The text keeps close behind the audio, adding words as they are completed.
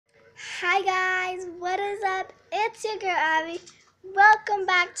Hi guys, what is up? It's your girl Abby. Welcome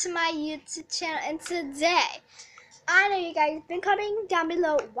back to my YouTube channel, and today, I know you guys have been commenting down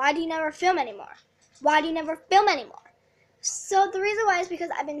below, why do you never film anymore? Why do you never film anymore? So the reason why is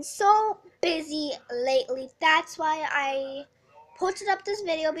because I've been so busy lately. That's why I posted up this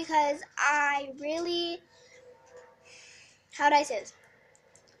video, because I really, how do I say this?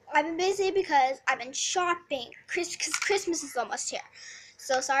 I've been busy because I've been shopping, because Christmas is almost here.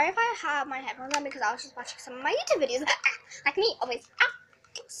 So sorry if I have my headphones on, because I was just watching some of my YouTube videos, like me always.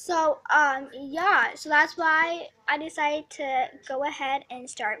 So yeah, so that's why I decided to go ahead and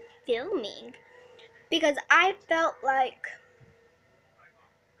start filming, because I felt like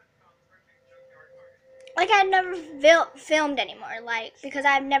I've never filmed anymore, because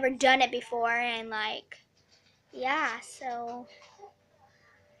I've never done it before, and yeah, so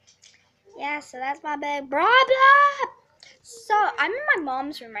that's my big problem. So I'm in my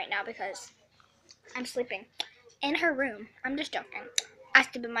mom's room right now because I'm sleeping in her room. I'm just joking. I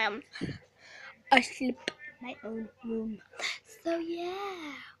sleep in my own. I sleep in my own room. So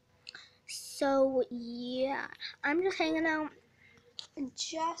yeah. I'm just hanging out, and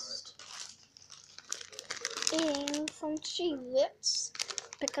just eating some Cheez-Its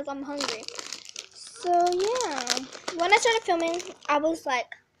because I'm hungry. So yeah. When I started filming, I was like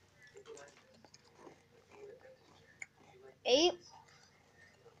 8.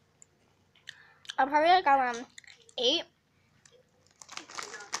 I'm probably like around 8.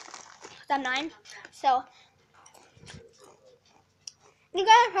 I'm 9. So you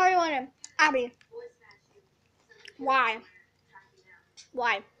guys probably wondering, Abby, why?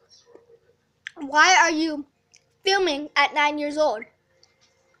 Why? Why are you filming at 9 years old?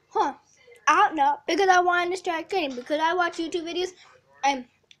 Huh? I don't know. Because I wanted to start getting. Because I watch YouTube videos and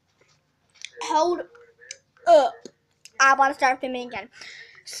hold up. I want to start filming again.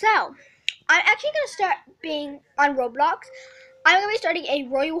 So, I'm actually going to start being on Roblox. I'm going to be starting a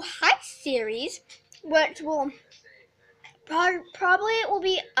Royal Heist series, which will probably it will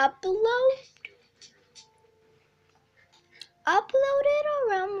be uploaded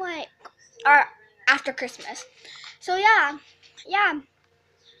around or after Christmas. So yeah.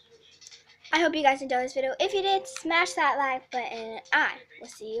 I hope you guys enjoyed this video. If you did, smash that like button. I will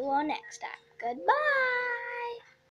see you all next time. Goodbye.